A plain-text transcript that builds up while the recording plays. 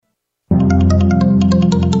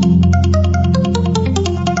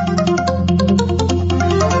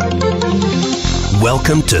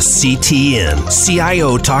Welcome to CTN,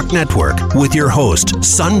 CIO Talk Network, with your host,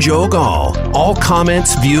 Sanjog Aul. All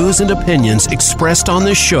comments, views, and opinions expressed on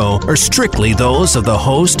this show are strictly those of the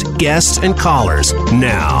host, guests, and callers.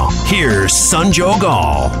 Now, here's Sanjog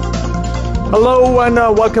Aul. Hello and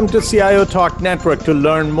welcome to CIO Talk Network. To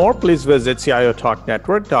learn more, please visit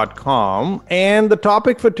ciotalknetwork.com. And the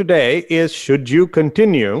topic for today is, should you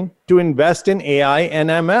continue to invest in AI and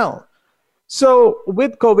ML? So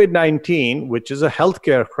with COVID-19, which is a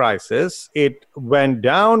healthcare crisis, it went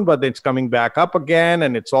down, but it's coming back up again,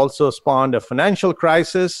 and it's also spawned a financial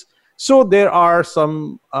crisis. So there are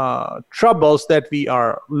some troubles that we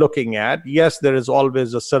are looking at. Yes, there is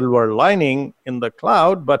always a silver lining in the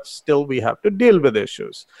cloud, but still we have to deal with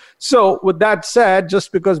issues. So with that said,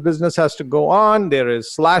 just because business has to go on, there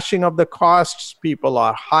is slashing of the costs, people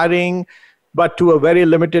are hiring, but to a very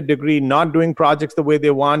limited degree, not doing projects the way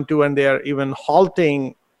they want to, and they're even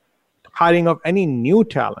halting hiring of any new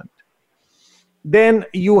talent. Then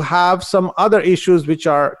you have some other issues which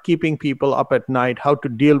are keeping people up at night, how to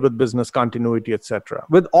deal with business continuity, etc.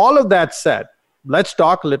 With all of that said, let's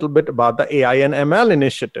talk a little bit about the AI and ML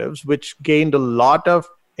initiatives, which gained a lot of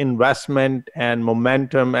investment and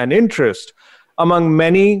momentum and interest among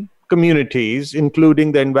many communities,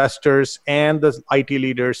 including the investors and the IT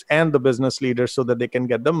leaders and the business leaders, so that they can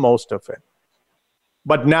get the most of it.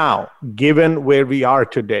 But now, given where we are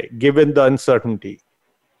today, given the uncertainty,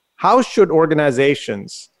 how should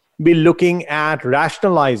organizations be looking at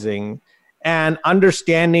rationalizing and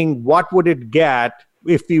understanding what would it get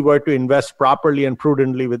if we were to invest properly and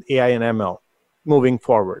prudently with AI and ML moving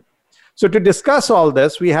forward? So to discuss all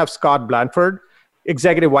this, we have Scott Blanford,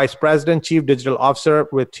 Executive Vice President, Chief Digital Officer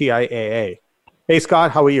with TIAA. Hey,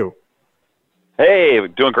 Scott, how are you? Hey,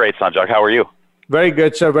 doing great, Sanjog. How are you? Very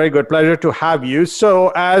good, sir. Very good. Pleasure to have you.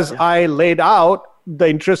 So as I laid out the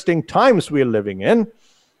interesting times we're living in,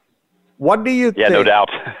 what do you think? Yeah, no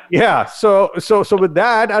doubt. Yeah. So with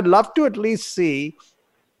that, I'd love to at least see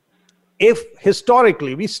if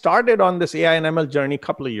historically we started on this AI and ML journey a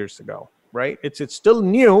couple of years ago, right? It's still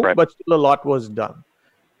new, right, but still a lot was done.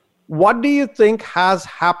 What do you think has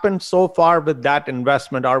happened so far with that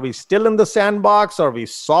investment? Are we still in the sandbox, or we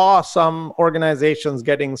saw some organizations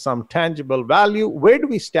getting some tangible value? Where do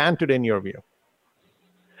we stand today in your view?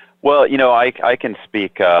 Well, you know, I can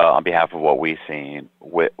speak on behalf of what we've seen,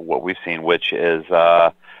 which is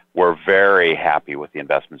we're very happy with the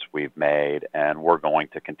investments we've made, and we're going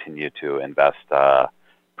to continue to invest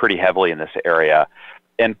pretty heavily in this area.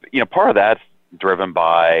 And part of that's driven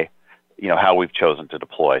by how we've chosen to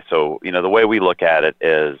deploy. So the way we look at it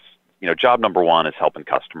is job number one is helping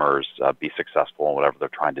customers be successful in whatever they're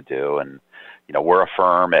trying to do, and we're a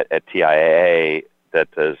firm at TIAA that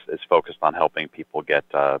is focused on helping people get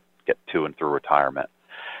to and through retirement.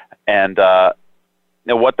 And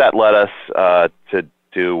what that led us to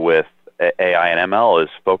do with AI and ML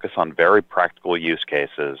is focus on very practical use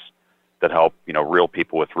cases that help real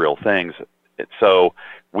people with real things. So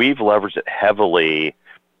we've leveraged it heavily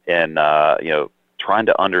in trying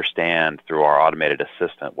to understand through our automated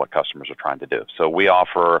assistant what customers are trying to do. So we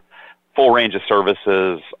offer full range of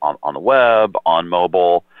services on the web, on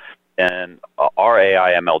mobile, and our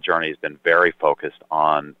AI ML journey has been very focused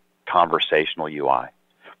on conversational UI.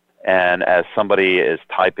 And as somebody is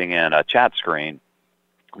typing in a chat screen,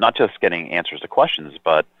 not just getting answers to questions,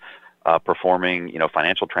 but performing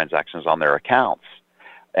financial transactions on their accounts.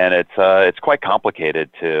 And it's quite complicated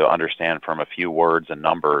to understand from a few words and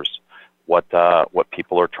numbers what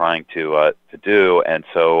people are trying to do. And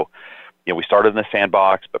so we started in the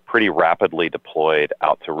sandbox, but pretty rapidly deployed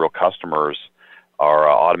out to real customers our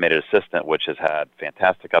automated assistant, which has had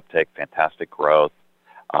fantastic uptake, fantastic growth.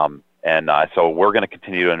 So we're going to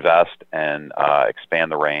continue to invest and expand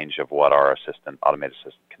the range of what our automated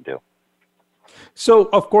assistant can do. So,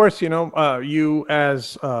 of course, you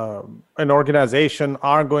as an organization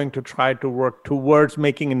are going to try to work towards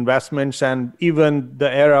making investments, and even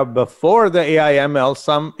the era before the AI ML,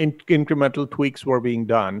 some incremental tweaks were being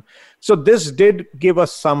done. So this did give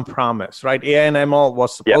us some promise, right? AI and ML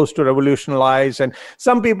was supposed to revolutionize, and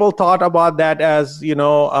some people thought about that as,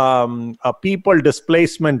 a people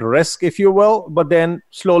displacement risk, if you will, but then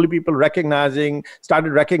slowly people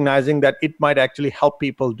started recognizing that it might actually help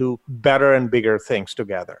people do better and bigger things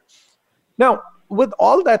together. Now, with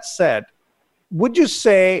all that said, would you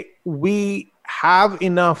say we have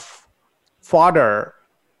enough fodder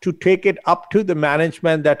to take it up to the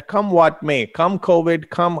management that come what may, come COVID,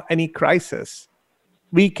 come any crisis,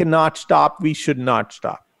 we cannot stop, we should not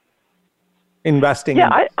stop investing?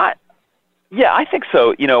 I think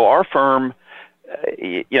so. Our firm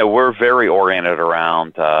we're very oriented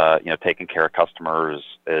around, taking care of customers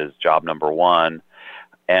is job number one.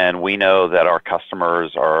 And we know that our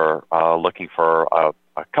customers are looking for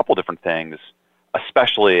a couple different things,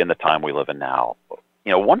 especially in the time we live in now.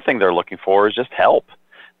 One thing they're looking for is just help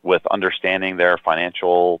with understanding their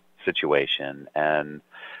financial situation. And,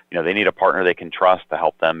 they need a partner they can trust to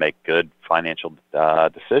help them make good financial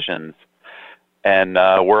decisions. And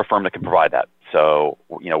we're a firm that can provide that. So,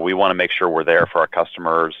 we want to make sure we're there for our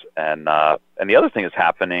customers. And the other thing that's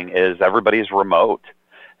happening is everybody's remote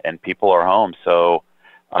and people are home. So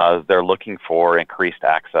they're looking for increased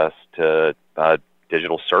access to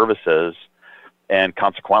digital services. And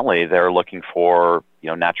consequently, they're looking for,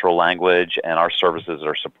 natural language, and our services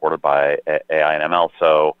are supported by AI and ML.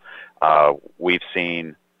 So we've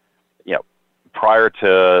seen, prior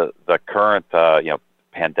to the current,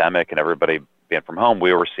 pandemic and everybody being from home,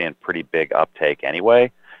 we were seeing pretty big uptake anyway,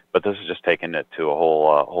 but this is just taking it to a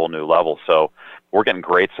whole new level. So we're getting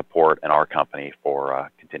great support in our company for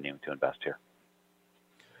continuing to invest here.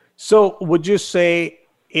 So would you say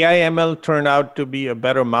AI/ML turned out to be a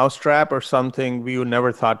better mousetrap or something we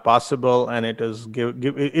never thought possible, and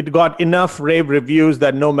it got enough rave reviews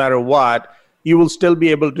that no matter what, you will still be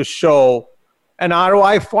able to show an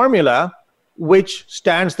ROI formula which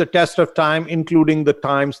stands the test of time, including the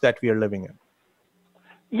times that we are living in?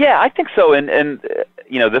 Yeah, I think so. And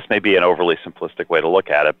this may be an overly simplistic way to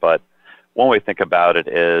look at it, but one way to think about it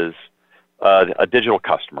is a digital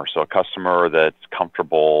customer. So a customer that's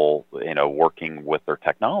comfortable, working with their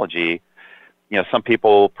technology. Some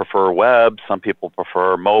people prefer web, some people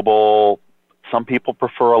prefer mobile, some people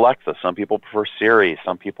prefer Alexa, some people prefer Siri,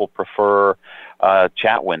 some people prefer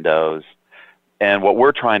chat windows. And what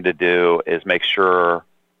we're trying to do is make sure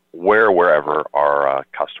wherever our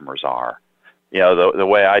customers are. The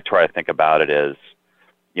way I try to think about it is,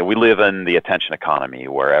 we live in the attention economy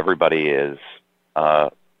where everybody is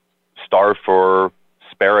starved for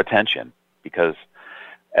spare attention, because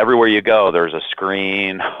everywhere you go, there's a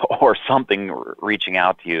screen or something reaching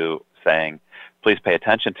out to you saying, please pay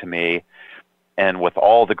attention to me. And with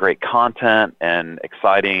all the great content and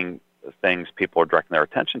exciting things people are directing their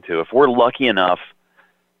attention to, if we're lucky enough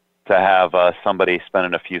to have somebody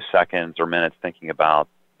spending a few seconds or minutes thinking about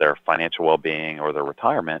their financial well-being or their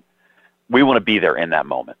retirement, we want to be there in that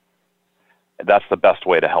moment. That's the best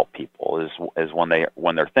way to help people is when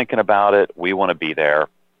they're thinking about it, we want to be there.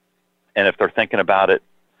 And if they're thinking about it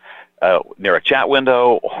near a chat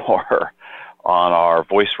window or on our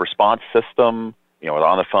voice response system,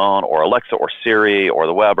 on the phone or Alexa or Siri or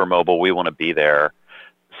the web or mobile, we want to be there.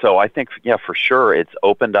 So I think, for sure, it's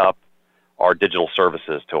opened up our digital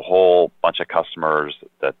services to a whole bunch of customers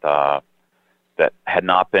that had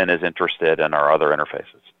not been as interested in our other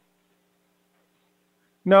interfaces.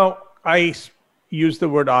 Now, I use the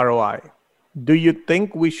word ROI. Do you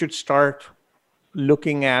think we should start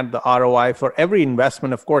looking at the ROI for every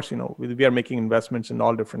investment? Of course, we are making investments in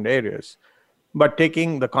all different areas. But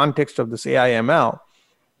taking the context of this AI/ML,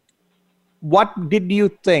 what did you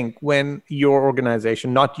think when your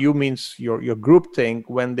organization, not you means your group think,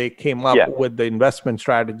 when they came up with the investment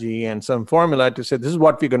strategy and some formula to say, this is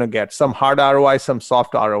what we're going to get, some hard ROI, some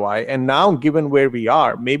soft ROI. And now, given where we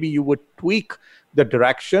are, maybe you would tweak the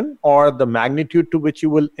direction or the magnitude to which you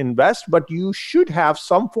will invest, but you should have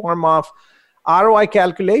some form of ROI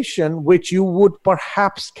calculation, which you would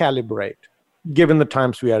perhaps calibrate, given the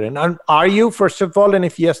times we are in. And are you, first of all, and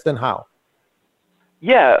if yes, then how?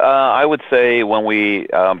 Yeah, I would say when we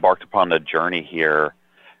embarked upon the journey here,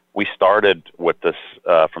 we started with this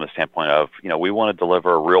from the standpoint of, we want to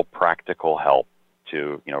deliver real practical help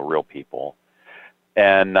to, real people.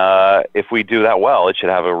 And if we do that well, it should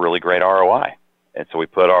have a really great ROI. And so we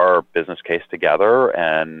put our business case together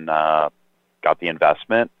and got the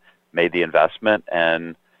investment, made the investment,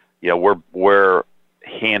 and, we're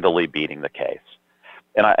handily beating the case.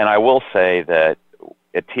 And I will say that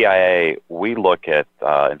at TIA, we look at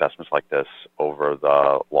investments like this over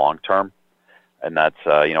the long term. And that's,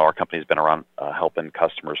 our company's been around helping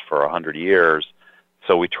customers for 100 years.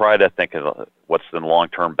 So we try to think of what's in the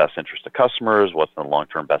long-term best interest of customers, what's in the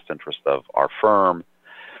long-term best interest of our firm.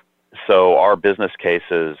 So our business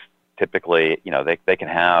cases typically, they can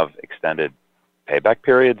have extended payback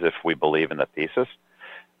periods if we believe in the thesis.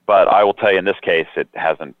 But I will tell you, in this case, it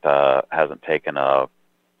hasn't taken a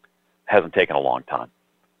long time.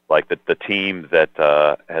 Like the team that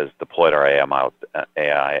has deployed our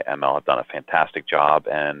AI/ML have done a fantastic job,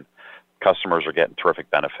 and customers are getting terrific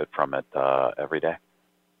benefit from it every day.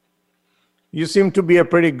 You seem to be a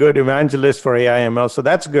pretty good evangelist for AI/ML, so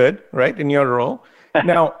that's good, right, in your role.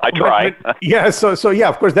 Now, I try. yeah, so yeah,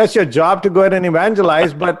 of course, that's your job to go ahead and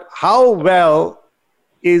evangelize. But how well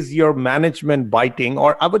is your management biting?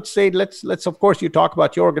 Or I would say, let's of course, you talk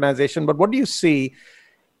about your organization, but what do you see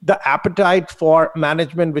the appetite for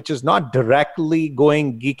management, which is not directly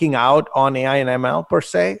geeking out on AI and ML per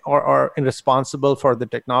se, or responsible for the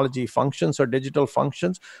technology functions or digital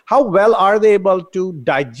functions? How well are they able to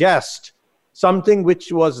digest something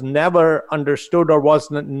which was never understood or was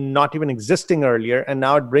not even existing earlier, and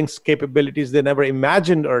now it brings capabilities they never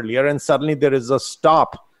imagined earlier, and suddenly there is a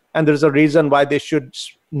stop, and there's a reason why they should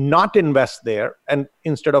not invest there, and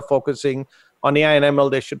instead of focusing on AI and ML,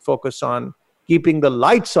 they should focus on keeping the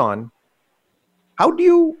lights on.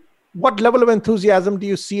 What level of enthusiasm do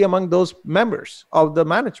you see among those members of the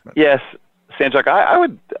management? Yes, Sanjog,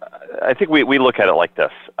 I think we look at it like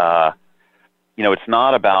this. It's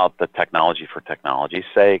not about the technology for technology's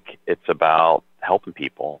sake. It's about helping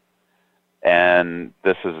people. And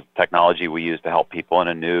this is technology we use to help people in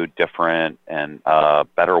a new, different, and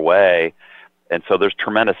better way. And so there's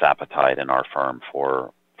tremendous appetite in our firm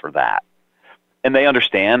for that. And they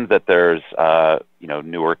understand that there's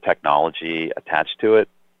newer technology attached to it,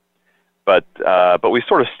 but we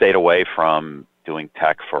sort of stayed away from doing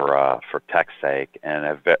tech for tech's sake, and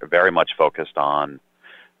have very much focused on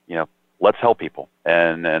let's help people.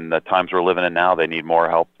 And the times we're living in now, they need more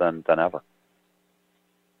help than ever.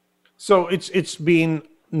 So it's been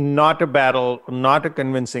not a battle, not a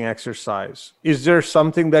convincing exercise. Is there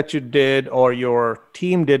something that you did or your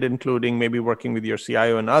team did, including maybe working with your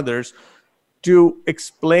CIO and others, to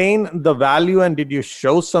explain the value, and did you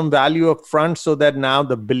show some value up front so that now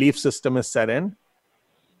the belief system is set in?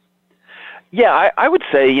 Yeah, I would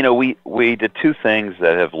say, we did two things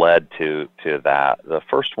that have led to that. The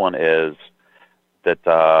first one is that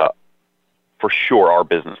for sure our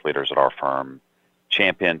business leaders at our firm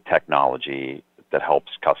champion technology that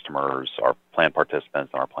helps customers, our plan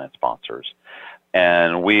participants, and our plan sponsors.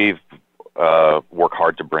 And we've worked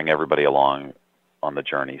hard to bring everybody along on the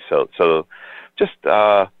journey. So just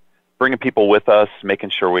bringing people with us, making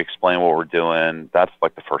sure we explain what we're doing, that's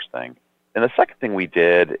like the first thing. And the second thing we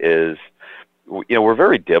did is, we're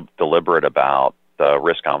very deliberate about the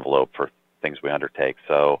risk envelope for things we undertake.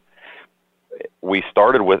 So we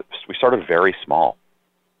started very small.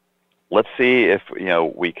 Let's see if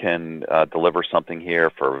we can deliver something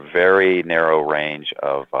here for a very narrow range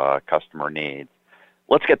of customer needs.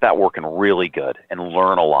 Let's get that working really good and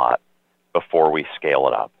learn a lot before we scale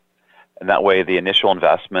it up. And that way, the initial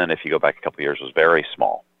investment, if you go back a couple of years, was very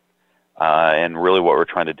small. And really what we're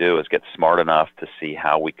trying to do is get smart enough to see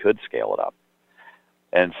how we could scale it up.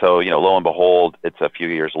 And so, lo and behold, it's a few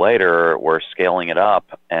years later, we're scaling it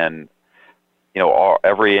up, and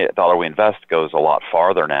every dollar we invest goes a lot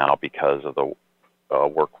farther now because of the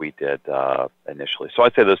work we did initially. So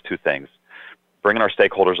I'd say those two things: bringing our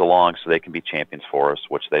stakeholders along so they can be champions for us,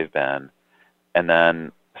 which they've been, and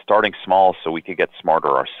then starting small so we could get smarter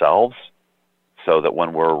ourselves, so that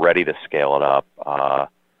when we're ready to scale it up,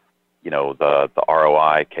 the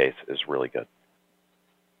ROI case is really good.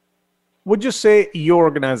 Would you say your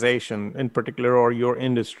organization in particular, or your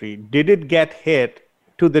industry, did it get hit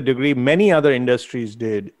to the degree many other industries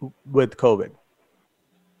did with COVID?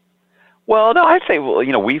 Well, no, I'd say,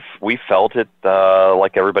 we felt it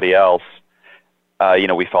like everybody else.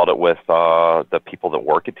 We felt it with the people that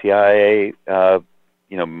work at TIA,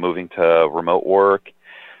 moving to remote work.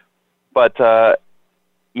 But,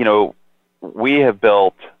 we have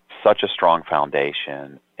built such a strong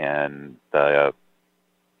foundation in the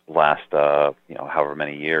last, however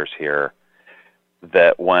many years here,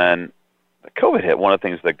 that when COVID hit, one of the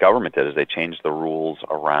things the government did is they changed the rules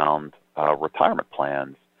around retirement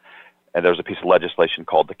plans. And there's a piece of legislation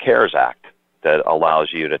called the CARES Act that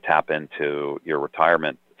allows you to tap into your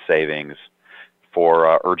retirement savings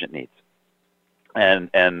for urgent needs. And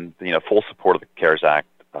full support of the CARES Act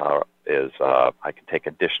is I can take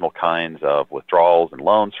additional kinds of withdrawals and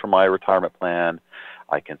loans from my retirement plan.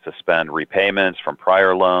 I can suspend repayments from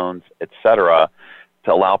prior loans, et cetera,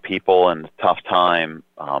 to allow people in a tough time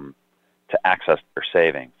to access their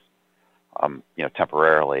savings,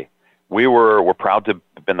 temporarily. We're proud to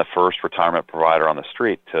have been the first retirement provider on the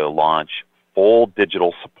street to launch full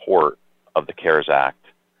digital support of the CARES Act,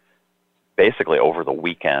 basically over the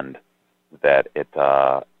weekend that it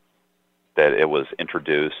was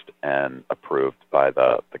introduced and approved by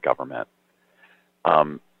the government.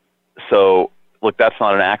 So look, that's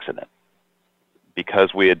not an accident,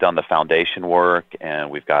 because we had done the foundation work and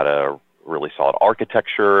we've got a really solid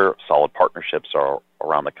architecture, solid partnerships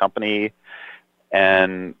around the company,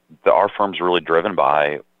 and our firm's really driven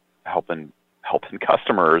by helping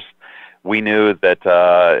customers we knew that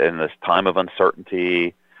in this time of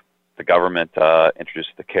uncertainty, the government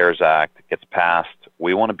introduced the CARES Act, it gets passed.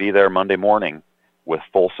 We want to be there Monday morning with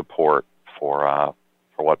full support for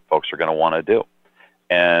what folks are going to want to do.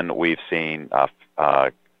 And we've seen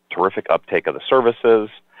terrific uptake of the services,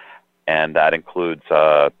 and that includes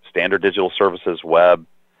standard digital services, web,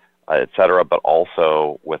 et cetera, but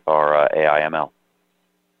also with our AI/ML.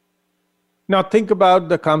 Now, think about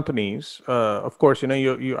the companies. Of course,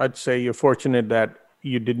 I'd say you're fortunate that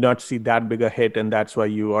you did not see that big a hit, and that's why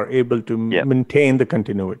you are able to maintain the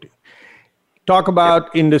continuity. Talk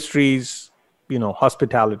about industries,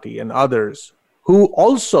 hospitality and others who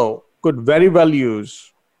also could very well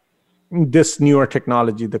use this newer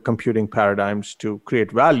technology, the computing paradigms, to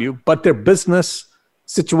create value, but their business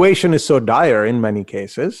situation is so dire in many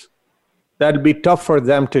cases that it'd be tough for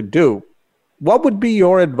them to do. What would be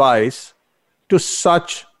your advice to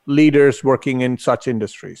such leaders working in such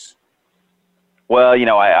industries? Well,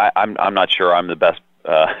 I'm not sure I'm the best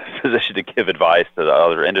position to give advice to the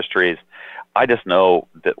other industries. I just know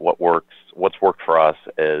that what's worked for us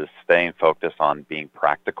is staying focused on being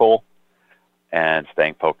practical and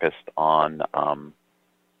staying focused on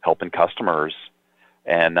helping customers.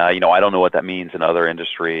 And, I don't know what that means in other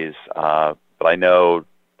industries, but I know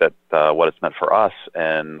that what it's meant for us,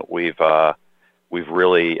 and we've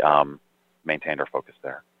really maintained our focus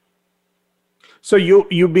there. So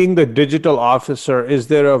you being the digital officer, is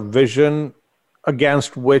there a vision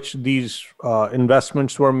against which these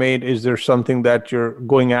investments were made? Is there something that you're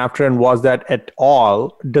going after, and was that at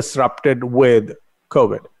all disrupted with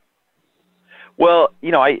COVID? Well,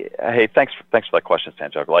 hey, thanks for that question,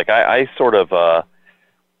 Sanjog. Like I sort of,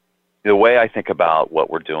 the way I think about what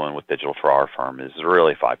we're doing with digital for our firm is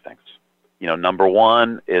really 5 things. Number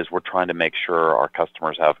one is we're trying to make sure our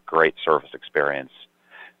customers have great service experience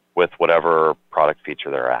with whatever product feature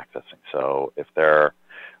they're accessing. So if they're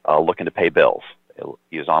looking to pay bills,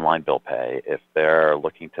 use online bill pay. If they're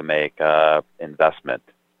looking to make investment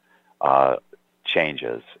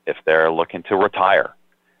changes, if they're looking to retire,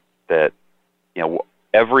 that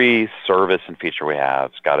every service and feature we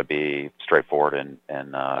have has got to be straightforward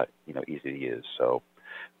and easy to use. So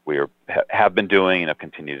we have been doing and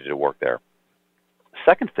continue to do work there.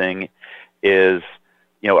 Second thing is,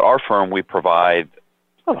 at our firm we provide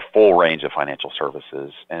a full range of financial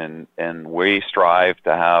services, and we strive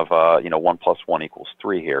to have 1 + 1 =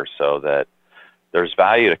 3 here, so that there's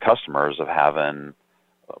value to customers of having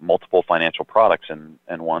multiple financial products in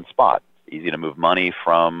one spot. It's easy to move money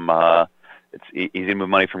from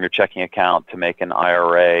your checking account to make an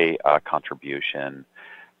IRA contribution.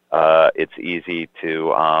 It's easy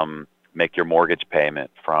to make your mortgage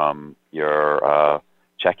payment from your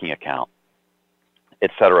checking account,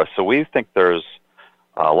 et cetera. So we think there's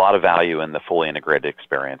a lot of value in the fully integrated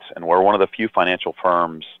experience, and we're one of the few financial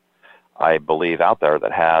firms, I believe, out there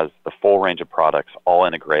that has the full range of products all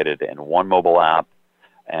integrated in one mobile app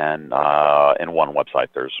and in one website.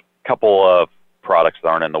 There's a couple of products that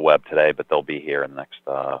aren't in the web today, but they'll be here in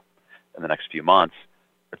the next few months.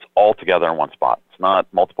 It's all together in one spot. It's not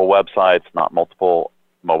multiple websites, not multiple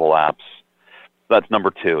mobile apps. That's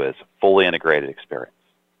number 2, is fully integrated experience.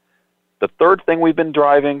 The third thing we've been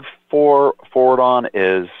driving forward on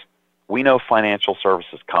is we know financial service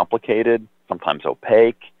is complicated, sometimes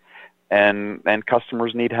opaque, and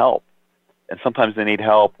customers need help. And sometimes they need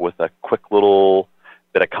help with a quick little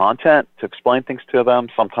bit of content to explain things to them.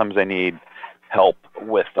 Sometimes they need help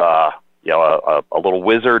with a little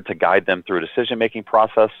wizard to guide them through a decision-making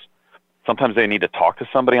process. Sometimes they need to talk to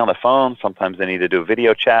somebody on the phone. Sometimes they need to do a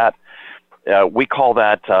video chat. We call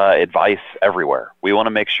that advice everywhere. We want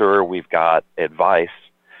to make sure we've got advice,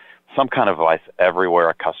 some kind of advice everywhere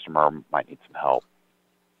a customer might need some help.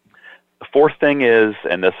 The fourth thing is,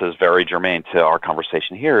 and this is very germane to our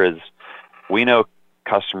conversation here, is we know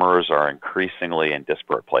customers are increasingly in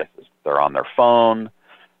disparate places. They're on their phone.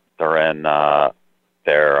 They're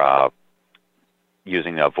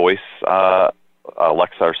using a voice,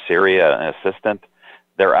 Alexa or Siri, an assistant.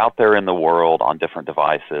 They're out there in the world on different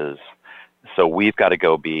devices. So we've got to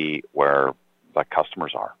go be where the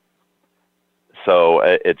customers are. So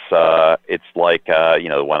it's like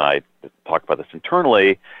when I talk about this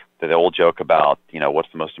internally, the old joke about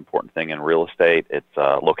what's the most important thing in real estate? It's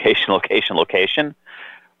location, location, location.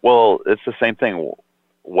 Well, it's the same thing.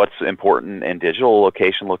 What's important in digital?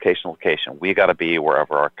 Location, location, location. We got to be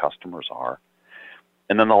wherever our customers are.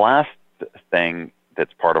 And then the last thing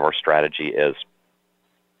that's part of our strategy is,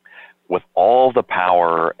 with all the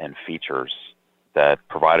power and features that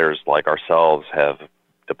providers like ourselves have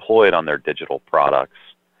deployed on their digital products,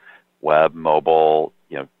 web, mobile,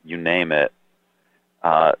 you name it,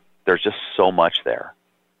 there's just so much there.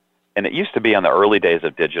 And it used to be, on the early days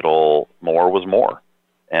of digital, more was more.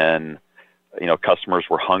 And, customers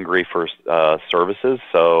were hungry for services,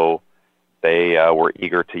 so they were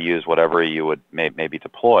eager to use whatever you would maybe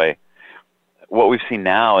deploy. What we've seen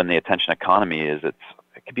now in the attention economy is it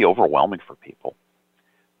can be overwhelming for people.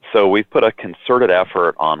 So we've put a concerted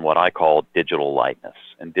effort on what I call digital lightness.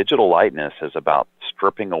 And digital lightness is about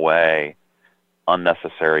stripping away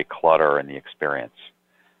unnecessary clutter in the experience.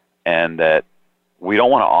 And that we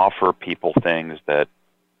don't want to offer people things that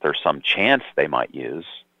there's some chance they might use.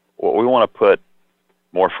 What we want to put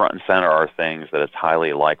more front and center are things that it's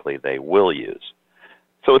highly likely they will use.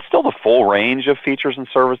 So it's still the full range of features and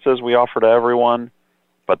services we offer to everyone,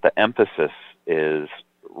 but the emphasis is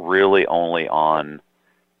really only on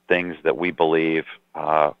things that we believe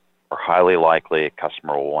are highly likely a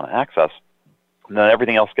customer will want to access, and then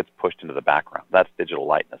everything else gets pushed into the background. That's digital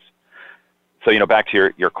lightness. So, back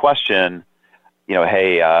to your question,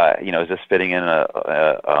 hey, is this fitting in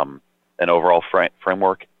an overall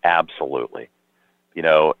framework? Absolutely.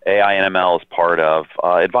 AI and ML is part of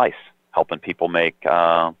advice, helping people make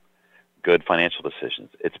good financial decisions.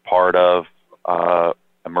 It's part of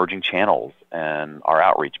emerging channels and our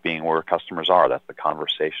outreach being where customers are. That's the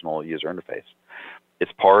conversational user interface.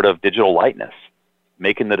 It's part of digital lightness,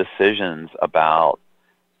 making the decisions about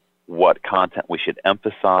what content we should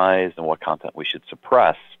emphasize and what content we should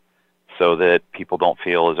suppress so that people don't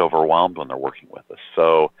feel as overwhelmed when they're working with us.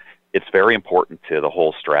 So it's very important to the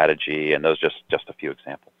whole strategy, and those just a few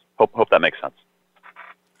examples. Hope that makes sense.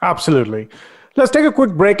 Absolutely. Let's take a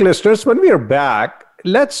quick break, listeners. When we are back,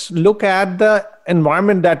 let's look at the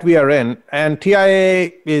environment that we are in. And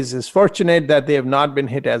TIAA is fortunate that they have not been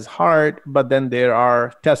hit as hard, but then there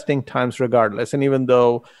are testing times regardless. And even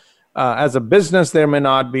though as a business, there may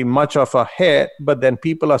not be much of a hit, but then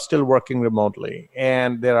people are still working remotely.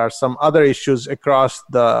 And there are some other issues across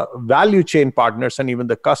the value chain partners and even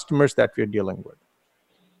the customers that we're dealing with.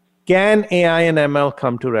 Can AI and ML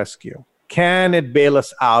come to rescue? Can it bail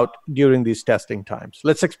us out during these testing times?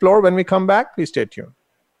 Let's explore when we come back. Please stay tuned.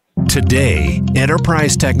 Today,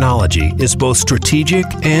 enterprise technology is both strategic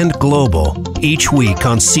and global. Each week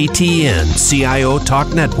on CTN CIO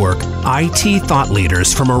Talk Network, IT thought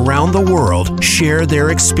leaders from around the world share their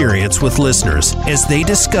experience with listeners as they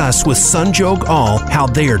discuss with Sanjog Aul how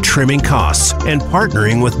they are trimming costs and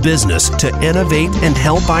partnering with business to innovate and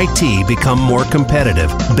help IT become more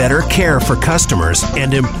competitive, better care for customers,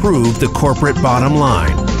 and improve the corporate bottom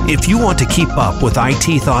line. If you want to keep up with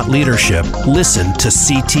IT thought leadership, listen to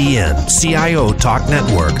CTN CIO Talk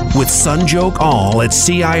Network with Sanjog Aul at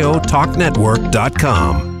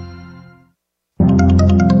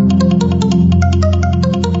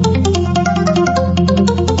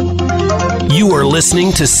CIOTalkNetwork.com. You are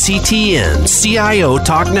listening to CTN CIO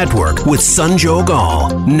Talk Network with Sanjog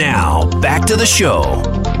Aul. Now, back to the show.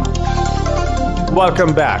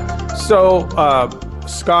 Welcome back. So,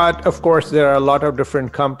 Scott, of course, there are a lot of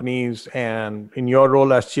different companies, and in your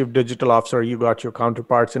role as Chief Digital Officer, you got your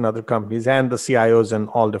counterparts in other companies and the CIOs and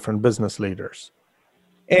all different business leaders.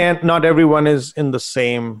 And not everyone is in the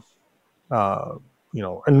same,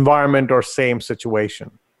 environment or same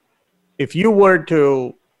situation. If you were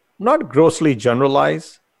to not grossly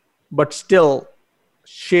generalize, but still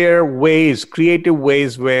share ways, creative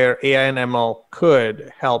ways where AI and ML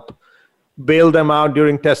could help bail them out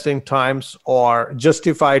during testing times or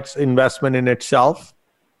justify its investment in itself,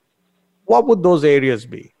 what would those areas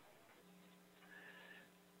be?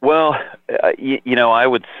 Well, I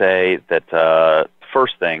would say that the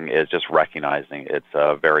first thing is just recognizing it's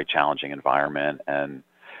a very challenging environment, and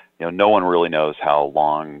no one really knows how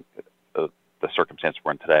long the circumstances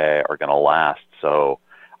we're in today are going to last. So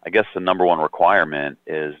I guess the number one requirement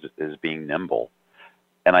is being nimble.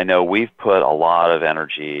 And I know we've put a lot of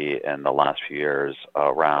energy in the last few years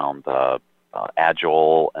around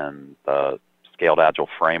Agile and the Scaled Agile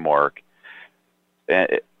framework.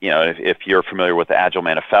 If you're familiar with the Agile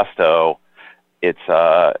Manifesto, it's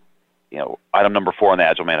item number 4 on the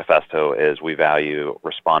Agile Manifesto is we value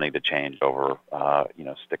responding to change over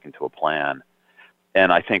sticking to a plan.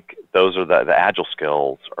 And I think those are the Agile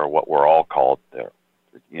skills are what we're all called to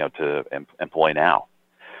employ now.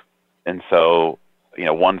 And so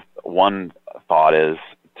one thought is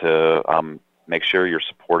to make sure you're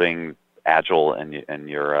supporting Agile in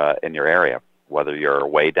your area, whether you're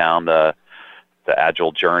way down the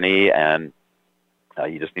Agile journey and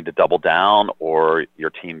you just need to double down, or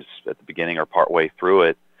your team's at the beginning or partway through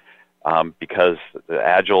it, because the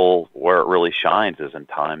Agile, where it really shines is in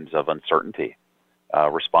times of uncertainty,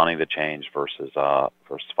 responding to change versus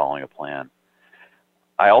following a plan.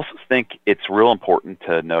 I also think it's real important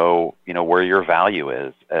to know, where your value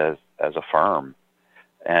is as a firm,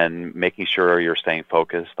 and making sure you're staying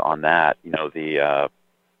focused on that.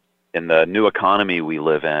 In the new economy we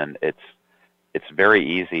live in, it's very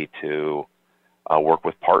easy to work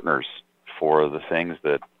with partners for the things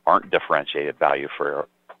that aren't differentiated value for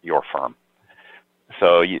your firm.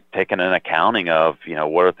 So you taking an accounting of,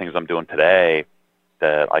 what are things I'm doing today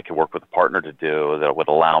that I could work with a partner to do that would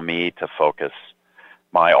allow me to focus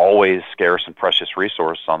my always scarce and precious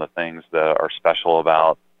resource on the things that are special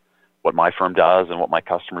about what my firm does and what my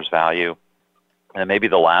customers value. And maybe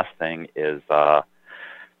the last thing is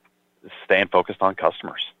staying focused on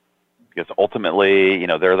customers, because ultimately,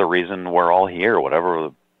 they're the reason we're all here,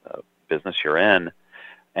 whatever business you're in,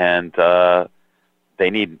 and they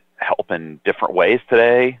need help in different ways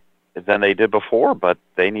today than they did before, but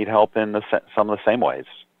they need help in some of the same ways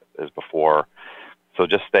as before. So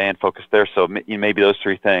just staying focused there. So maybe those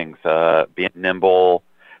three things: being nimble,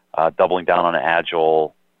 doubling down on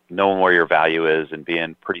agile, knowing where your value is, and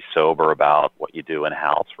being pretty sober about what you do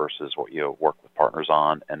in-house versus what you work with partners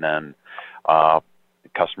on. And then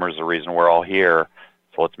customers are the reason we're all here,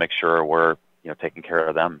 so let's make sure we're taking care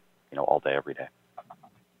of them all day, every day.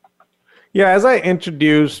 Yeah, as I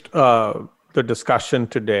introduced the discussion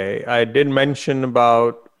today, I did mention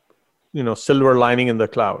about silver lining in the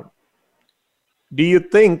cloud. Do you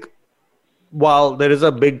think, while there is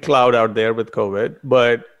a big cloud out there with COVID,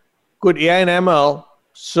 but could AI and ML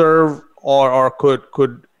serve, or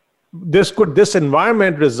could this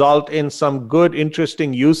environment result in some good,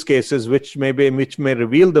 interesting use cases which may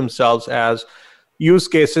reveal themselves as use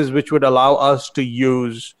cases which would allow us to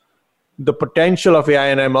use the potential of AI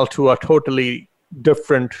and ML to a totally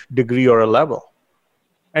different degree or a level?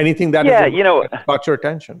 Anything that caught your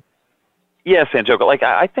attention? Yes, Sanjog.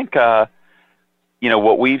 I think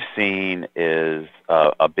what we've seen is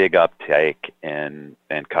a big uptake in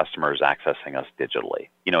customers accessing us digitally,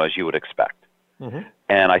 as you would expect. Mm-hmm.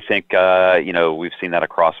 And I think, we've seen that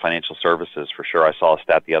across financial services for sure. I saw a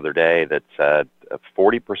stat the other day that said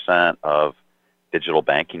 40% of digital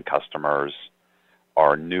banking customers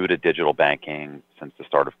are new to digital banking since the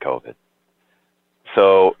start of COVID.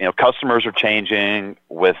 So, customers are changing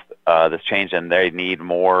with this change, and they need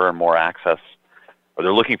more and more access, or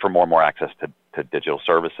they're looking for more and more access to digital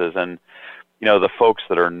services. And, the folks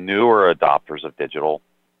that are newer adopters of digital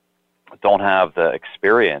don't have the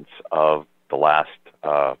experience of the last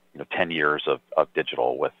 10 years of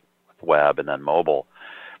digital with web and then mobile.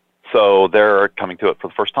 So they're coming to it for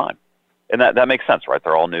the first time. And that makes sense, right?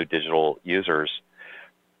 They're all new digital users.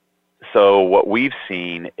 So what we've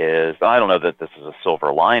seen is, I don't know that this is a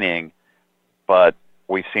silver lining, but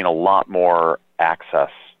we've seen a lot more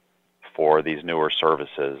access for these newer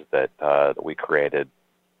services that we created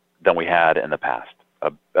than we had in the past.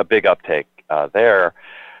 A big uptake there.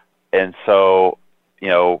 And so,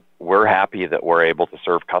 we're happy that we're able to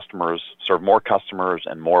serve more customers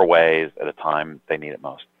in more ways at a time they need it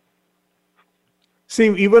most. See,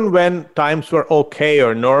 even when times were okay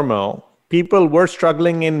or normal, people were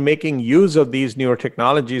struggling in making use of these newer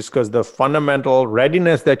technologies because the fundamental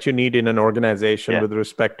readiness that you need in an organization with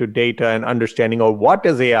respect to data and understanding of what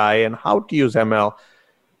is AI and how to use ML,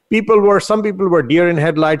 some people were deer in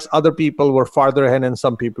headlights, other people were farther ahead, and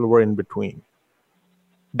some people were in between.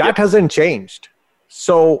 That hasn't changed.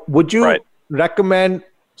 So would you recommend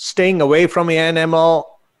staying away from AI and ML,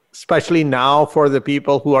 especially now for the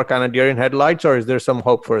people who are kind of deer in headlights, or is there some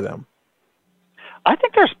hope for them? I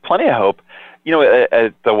think there's plenty of hope.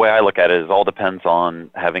 The way I look at it is all depends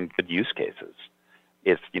on having good use cases.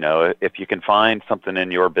 If you can find something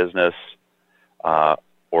in your business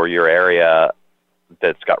or your area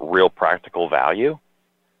that's got real practical value,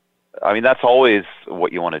 I mean, that's always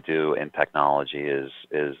what you want to do in technology is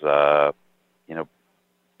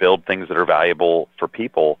build things that are valuable for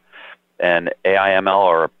people, and AI ML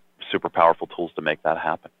are super powerful tools to make that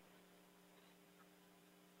happen.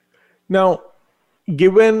 Now,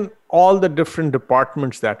 given all the different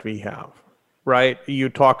departments that we have, right? You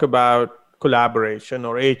talk about collaboration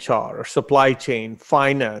or HR or supply chain,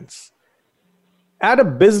 finance. At a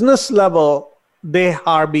business level, they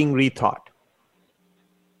are being rethought.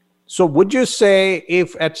 So would you say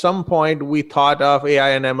if at some point we thought of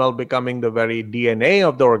AI and ML becoming the very DNA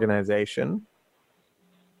of the organization,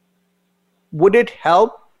 would it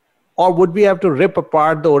help, or would we have to rip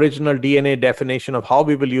apart the original DNA definition of how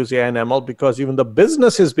we will use AI and ML because even the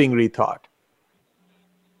business is being rethought?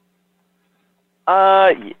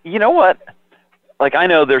 You know what? I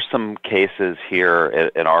know there's some cases here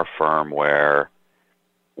in our firm where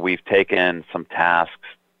we've taken some tasks,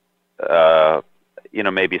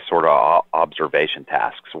 maybe sort of observation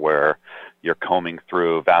tasks where you're combing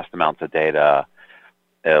through vast amounts of data,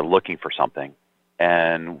 looking for something.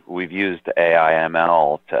 And we've used AI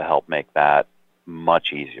ML to help make that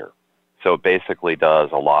much easier. So it basically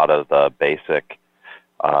does a lot of the basic,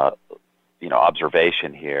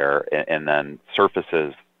 observation here, and then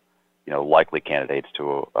surfaces, likely candidates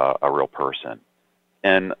to a real person.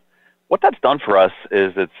 And what that's done for us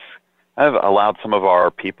is it's kind of allowed some of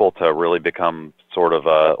our people to really become sort of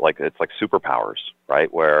it's like superpowers,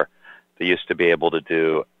 right? Where they used to be able to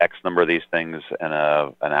do X number of these things in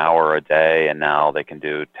an hour a day, and now they can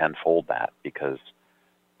do tenfold that because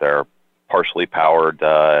they're partially powered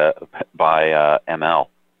by ML.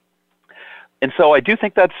 And so I do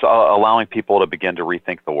think that's allowing people to begin to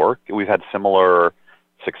rethink the work. We've had similar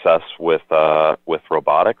success with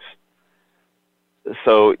robotics.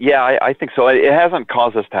 So yeah, I think so. It hasn't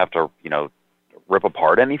caused us to have to rip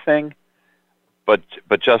apart anything, but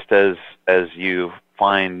just as you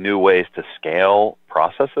find new ways to scale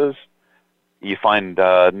processes, you find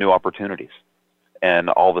new opportunities,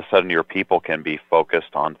 and all of a sudden your people can be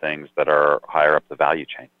focused on things that are higher up the value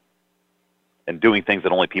chain and doing things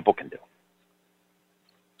that only people can do.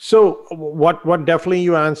 So what definitely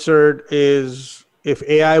you answered is, if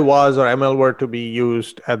AI was or ML were to be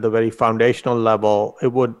used at the very foundational level,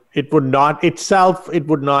 it would not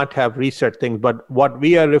have reset things. But what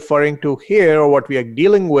we are referring to here, or what we are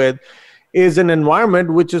dealing with, is an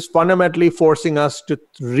environment which is fundamentally forcing us to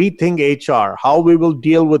rethink HR, how we will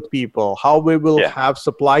deal with people, how we will have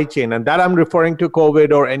supply chain. And that I'm referring to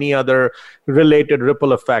COVID or any other related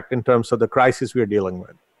ripple effect in terms of the crisis we're dealing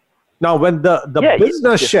with. Now, when the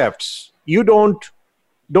business shifts, you don't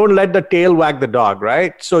let the tail wag the dog,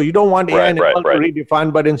 right? So you don't want AI and ML to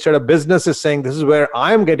redefine, but instead of business is saying, this is where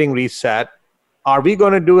I'm getting reset. Are we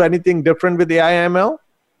going to do anything different with AI and ML?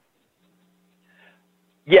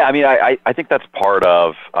 Yeah, I mean, I think that's part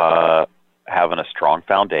of having a strong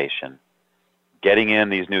foundation, getting in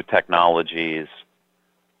these new technologies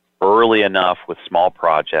early enough with small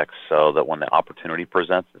projects so that when the opportunity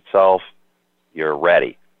presents itself, you're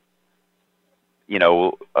ready.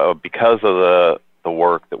 Because of the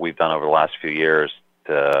work that we've done over the last few years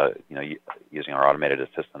to, using our automated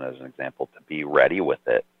assistant as an example, to be ready with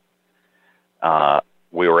it,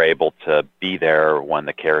 we were able to be there when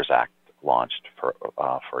the CARES Act launched,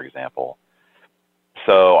 for example.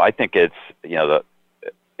 So I think it's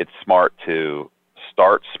smart to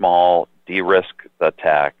start small, de-risk the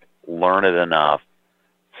tech, learn it enough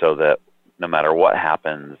so that no matter what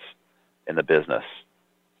happens in the business,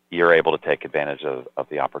 you're able to take advantage of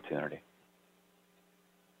the opportunity.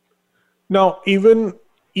 Now, even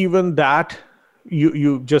that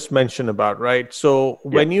you just mentioned about, right? So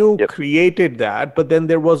when you created that, but then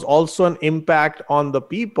there was also an impact on the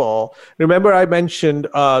people. Remember, I mentioned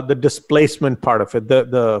the displacement part of it,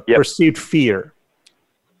 the perceived fear.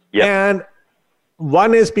 And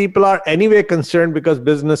one is people are anyway concerned because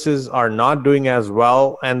businesses are not doing as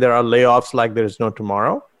well, and there are layoffs like there's no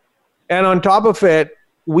tomorrow. And on top of it,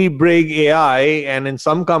 we bring AI, and in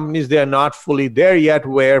some companies, they are not fully there yet,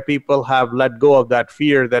 where people have let go of that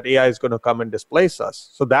fear that AI is going to come and displace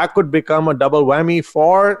us. So that could become a double whammy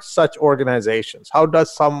for such organizations. How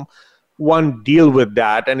does someone deal with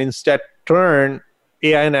that and instead turn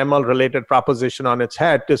AI and ML related proposition on its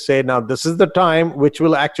head to say, now this is the time which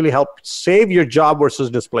will actually help save your job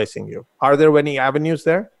versus displacing you? Are there any avenues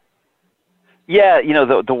there? Yeah,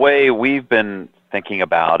 the way we've been thinking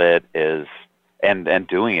about it is, and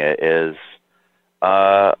doing it is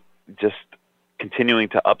just continuing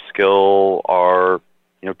to upskill our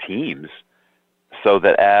teams so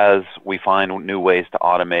that as we find new ways to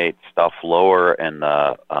automate stuff lower in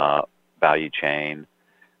the value chain,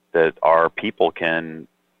 that our people can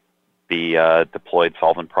be deployed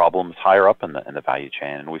solving problems higher up in the value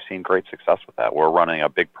chain. And we've seen great success with that. We're running a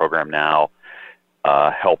big program now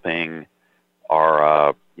helping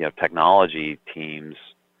our technology teams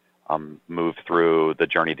move through the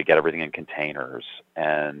journey to get everything in containers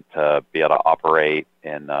and to be able to operate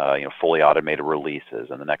in fully automated releases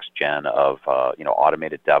and the next gen of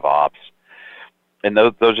automated DevOps. And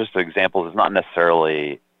those are just examples. It's not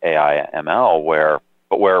necessarily AI ML where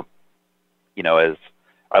as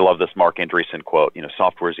I love this Marc Andreessen quote,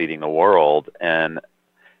 software is eating the world, and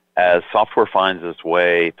as software finds its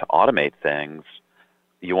way to automate things,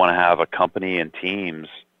 you want to have a company and teams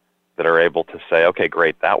that are able to say, okay,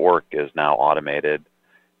 great, that work is now automated.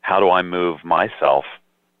 How do I move myself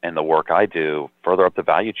and the work I do further up the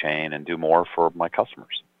value chain and do more for my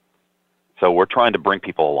customers? So we're trying to bring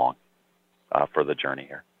people along for the journey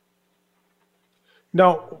here.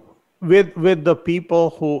 Now, with the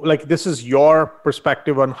people who, like, this is your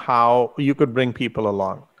perspective on how you could bring people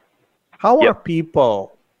along. How are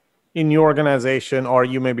people in your organization, or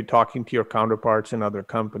you may be talking to your counterparts in other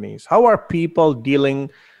companies, how are people dealing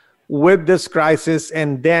with this crisis?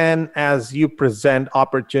 And then as you present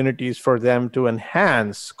opportunities for them to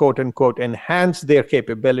enhance, quote unquote, enhance their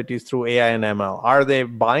capabilities through AI and ML, are they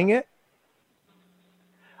buying it?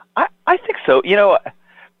 I think so.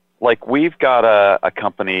 Like, we've got a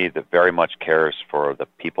company that very much cares for the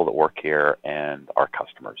people that work here and our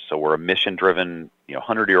customers. So we're a mission-driven,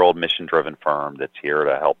 100-year-old mission-driven firm that's here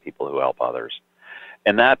to help people who help others.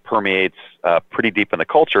 And that permeates pretty deep in the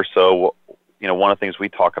culture. So, one of the things we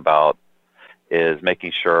talk about is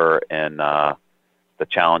making sure in the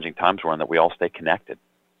challenging times we're in that we all stay connected.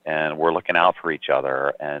 And we're looking out for each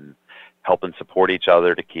other and helping support each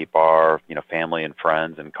other to keep our, family and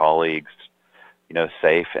friends and colleagues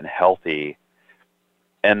safe and healthy.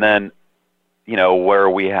 And then, where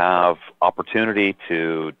we have opportunity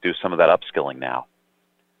to do some of that upskilling now.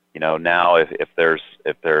 Now if there's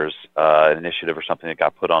an initiative or something that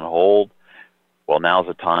got put on hold, well, now's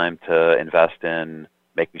the time to invest in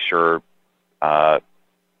making sure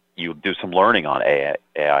you do some learning on AI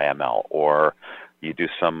ML, or you do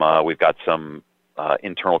some, we've got some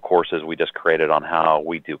internal courses we just created on how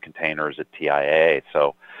we do containers at TIA.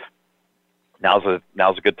 So now's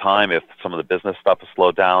a good time, if some of the business stuff has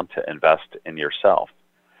slowed down, to invest in yourself,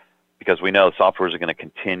 because we know softwares are going to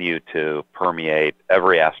continue to permeate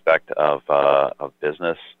every aspect of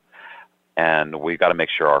business, and we've got to make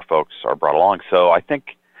sure our folks are brought along. So I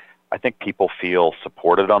think people feel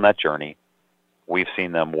supported on that journey. We've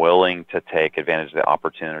seen them willing to take advantage of the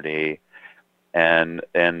opportunity, and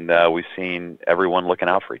we've seen everyone looking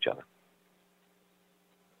out for each other.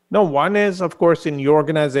 No, one is, of course, in your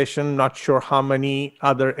organization, not sure how many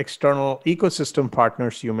other external ecosystem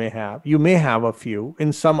partners you may have. You may have a few.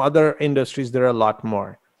 In some other industries, there are a lot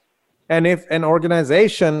more. And if an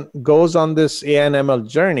organization goes on this AI and ML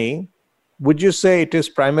journey, would you say it is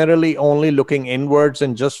primarily only looking inwards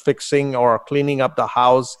and just fixing or cleaning up the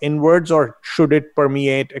house inwards, or should it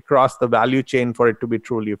permeate across the value chain for it to be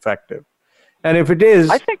truly effective? And if it is,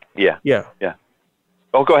 I think, yeah.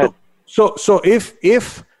 Oh, go ahead. So if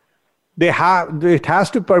it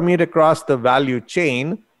has to permeate across the value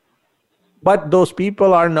chain, but those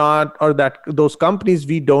people are not, or those companies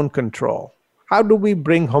we don't control, how do we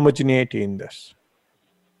bring homogeneity in this?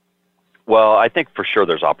 Well, I think for sure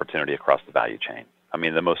there's opportunity across the value chain. I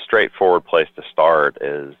mean, the most straightforward place to start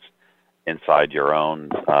is inside your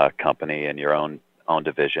own company and your own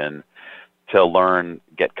division, to learn,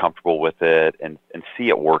 get comfortable with it, and see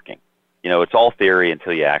it working. It's all theory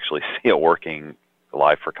until you actually see it working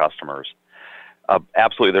live for customers.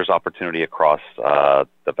 Absolutely, there's opportunity across the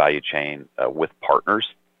value chain with partners.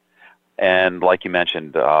 And like you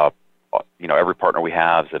mentioned, every partner we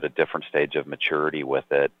have is at a different stage of maturity with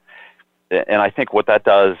it. And I think what that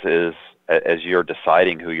does is, as you're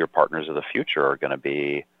deciding who your partners of the future are going to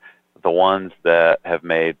be, the ones that have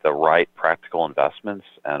made the right practical investments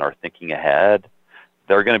and are thinking ahead,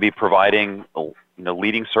 they're going to be providing,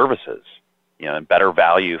 leading services, and better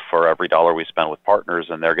value for every dollar we spend with partners,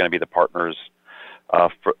 and they're going to be the partners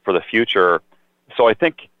for the future. So I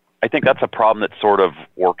think that's a problem that sort of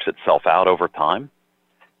works itself out over time,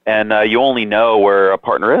 and you only know where a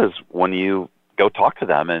partner is when you go talk to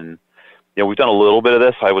them. And we've done a little bit of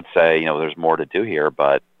this. I would say there's more to do here,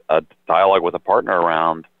 but a dialogue with a partner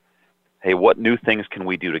around, hey, what new things can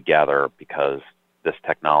we do together, because this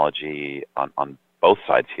technology on both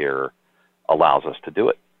sides here allows us to do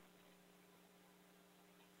it.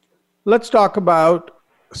 Let's talk about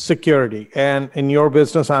security. And in your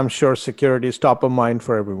business, I'm sure security is top of mind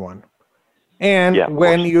for everyone. And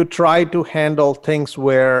when you try to handle things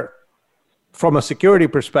where, from a security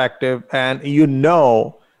perspective, and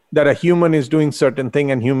that a human is doing certain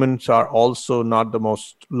thing, and humans are also not the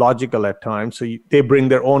most logical at times. So they bring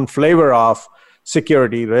their own flavor of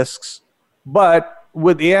security risks. But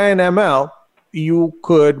with AI and ML, you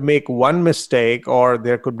could make one mistake, or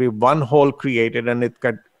there could be one hole created, and it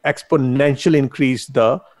could exponentially increase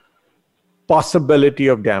the possibility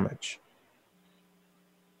of damage.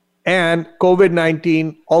 And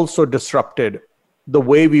COVID-19 also disrupted the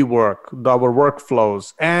way we work, our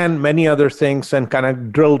workflows, and many other things, and kind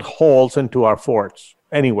of drilled holes into our forts.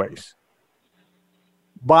 Anyways,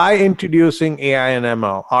 by introducing AI and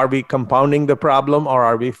ML, are we compounding the problem, or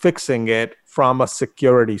are we fixing it from a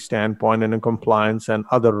security standpoint and a compliance and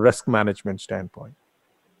other risk management standpoint?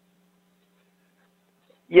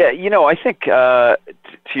 Yeah, I think to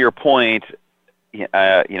your point,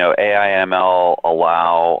 AI ML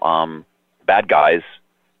allow bad guys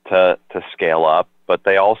to scale up, but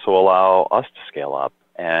they also allow us to scale up.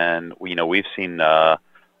 And we've seen a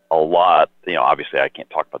lot. Obviously, I can't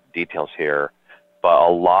talk about the details here, but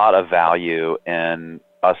a lot of value in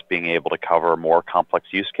us being able to cover more complex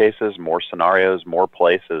use cases, more scenarios, more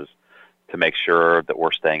places to make sure that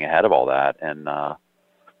we're staying ahead of all that. And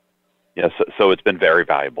so it's been very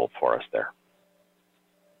valuable for us there.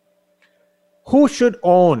 Who should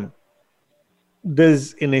own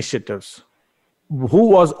these initiatives? Who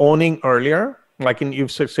was owning earlier? Like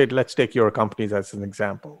you've said, let's take your companies as an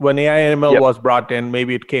example. When AI/ML was brought in,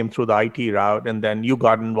 maybe it came through the IT route, and then you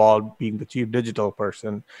got involved being the chief digital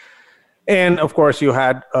person. And of course, you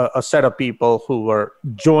had a set of people who were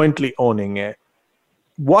jointly owning it.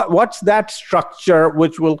 What's that structure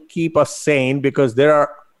which will keep us sane? Because there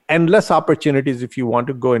are endless opportunities if you want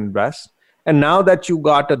to go invest. And now that you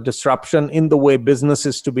got a disruption in the way business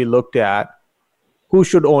is to be looked at, who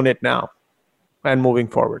should own it now and moving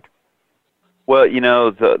forward? Well,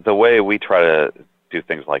 the way we try to do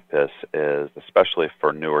things like this is, especially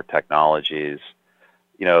for newer technologies,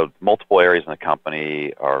 multiple areas in the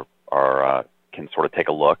company can sort of take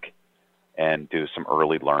a look and do some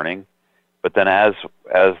early learning. But then as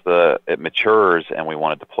it matures and we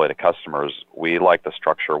want to deploy to customers, we like the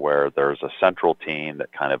structure where there's a central team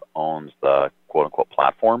that kind of owns the quote unquote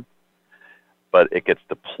platform, but it gets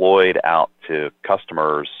deployed out to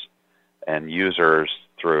customers and users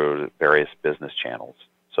through various business channels.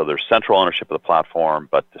 So there's central ownership of the platform,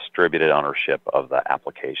 but distributed ownership of the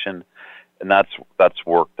application. And that's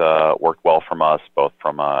worked well from us, both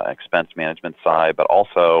from an expense management side, but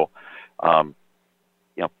also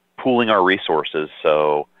pooling our resources.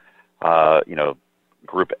 So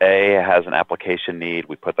Group A has an application need,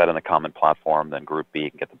 we put that in the common platform, then Group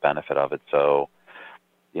B can get the benefit of it. So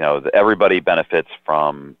everybody benefits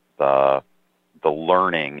from the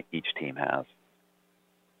learning each team has.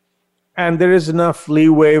 And there is enough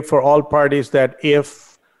leeway for all parties that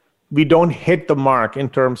if we don't hit the mark in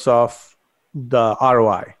terms of the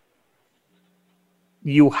ROI,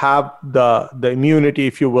 you have the immunity,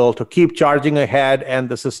 if you will, to keep charging ahead, and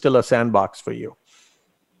this is still a sandbox for you.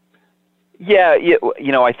 Yeah,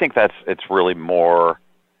 I think it's really more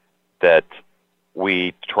that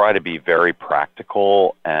we try to be very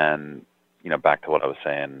practical, and back to what I was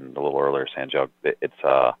saying a little earlier, Sanjog,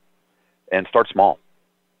 and start small,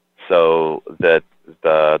 so that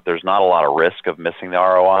there's not a lot of risk of missing the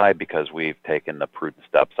ROI because we've taken the prudent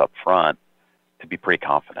steps up front to be pretty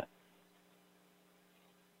confident.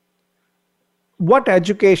 What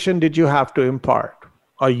education did you have to impart?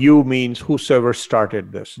 Or you means whosoever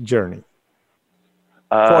started this journey?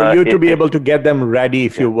 For you to be able to get them ready,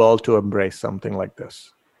 if you will, to embrace something like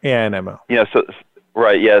this, AI/ML.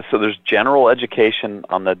 So there's general education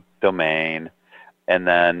on the domain, and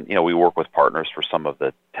then we work with partners for some of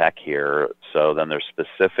the tech here. So then there's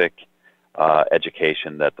specific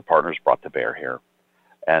education that the partners brought to bear here,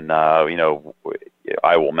 and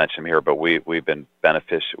I will mention here, but we've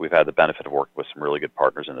had the benefit of working with some really good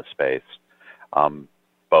partners in the space,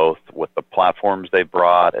 both with the platforms they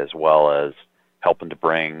brought as well as helping to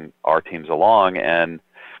bring our teams along. And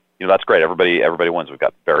that's great. Everybody wins. We've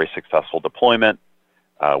got very successful deployment.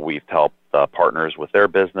 We've helped partners with their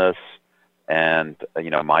business, and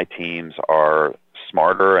my teams are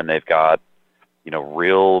smarter and they've got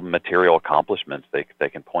real material accomplishments they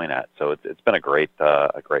can point at. So it's been a great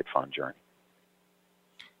fun journey.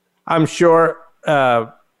 I'm sure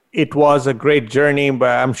it was a great journey, but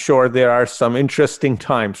I'm sure there are some interesting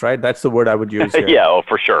times, right? That's the word I would use here. Yeah,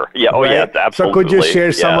 for sure. Yeah, right? Yeah, absolutely. So could you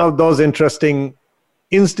share some of those interesting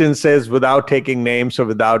instances without taking names or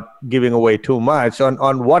without giving away too much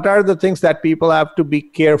on what are the things that people have to be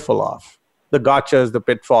careful of? The gotchas, the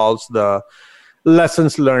pitfalls, the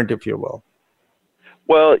lessons learned, if you will.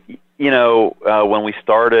 Well, when we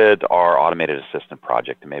started our automated assistant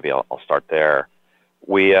project, and maybe I'll start there,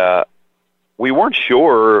 we weren't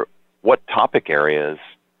sure what topic areas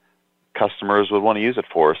customers would want to use it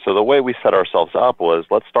for. So the way we set ourselves up was,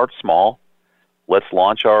 let's start small, let's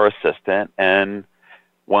launch our assistant, and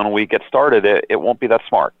when we get started, it won't be that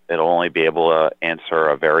smart. It'll only be able to answer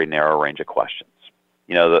a very narrow range of questions.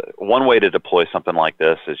 The one way to deploy something like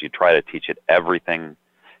this is you try to teach it everything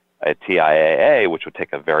at TIAA, which would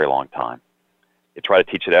take a very long time. You try to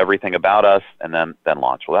teach it everything about us and then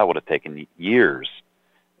launch. Well, that would have taken years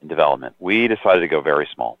in development. We decided to go very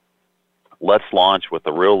small. Let's launch with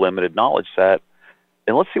a real limited knowledge set,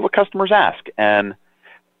 and let's see what customers ask. And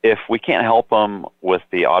if we can't help them with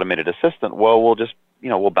the automated assistant, well, we'll just,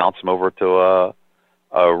 we'll bounce them over to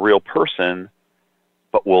a real person,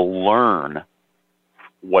 but we'll learn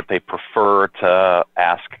what they prefer to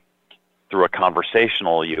ask through a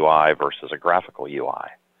conversational UI versus a graphical UI.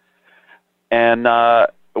 And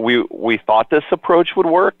we thought this approach would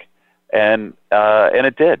work, and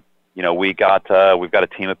it did. We've got a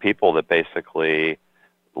team of people that basically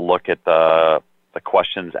look at the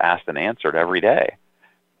questions asked and answered every day.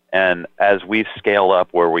 And as we've scaled up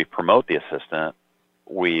where we promote the assistant,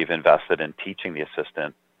 we've invested in teaching the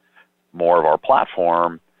assistant more of our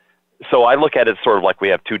platform. So I look at it sort of like we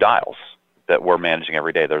have two dials that we're managing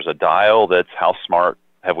every day. There's a dial that's how smart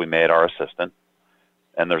have we made our assistant,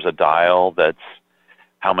 and there's a dial that's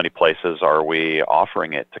how many places are we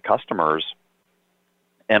offering it to customers.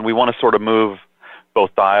 And we want to sort of move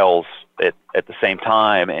both dials at the same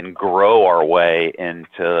time and grow our way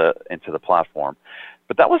into the platform.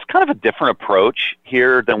 But that was kind of a different approach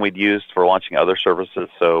here than we'd used for launching other services.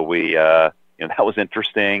 So that was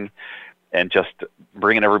interesting, and just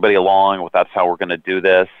bringing everybody along with that's how we're going to do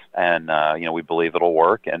this. And we believe it'll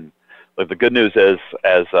work. And the good news is,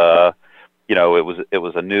 it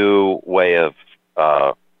was a new way of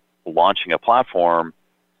launching a platform.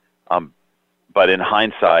 But in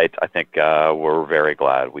hindsight, I think we're very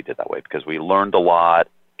glad we did that way, because we learned a lot,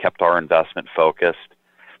 kept our investment focused,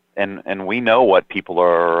 and we know what people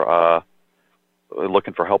are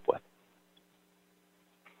looking for help with.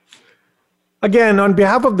 Again, on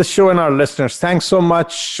behalf of the show and our listeners, thanks so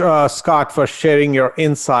much, Scott, for sharing your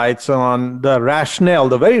insights on the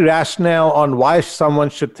very rationale on why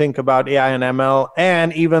someone should think about AI and ML.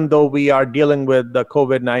 And even though we are dealing with the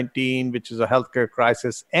COVID-19, which is a healthcare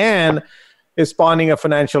crisis, and is spawning a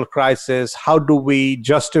financial crisis, how do we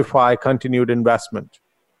justify continued investment?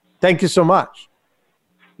 Thank you so much.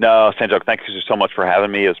 No, Sanjog, thank you so much for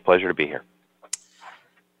having me. It was a pleasure to be here.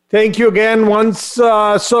 Thank you again.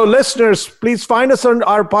 So listeners, please find us on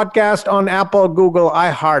our podcast on Apple, Google,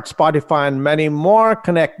 iHeart, Spotify, and many more.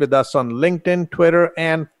 Connect with us on LinkedIn, Twitter,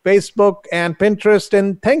 and Facebook, and Pinterest.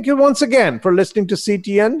 And thank you once again for listening to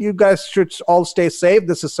CTN. You guys should all stay safe.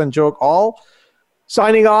 This is Sanjog Aul,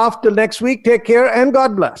 signing off till next week. Take care and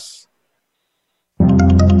God bless.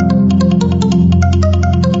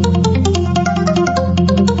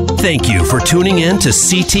 Thank you for tuning in to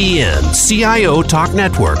CTN, CIO Talk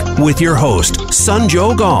Network, with your host,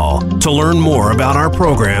 Sanjog Aul. To learn more about our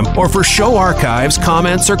program or for show archives,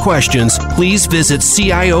 comments, or questions, please visit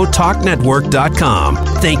CIOTalkNetwork.com.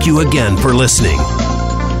 Thank you again for listening.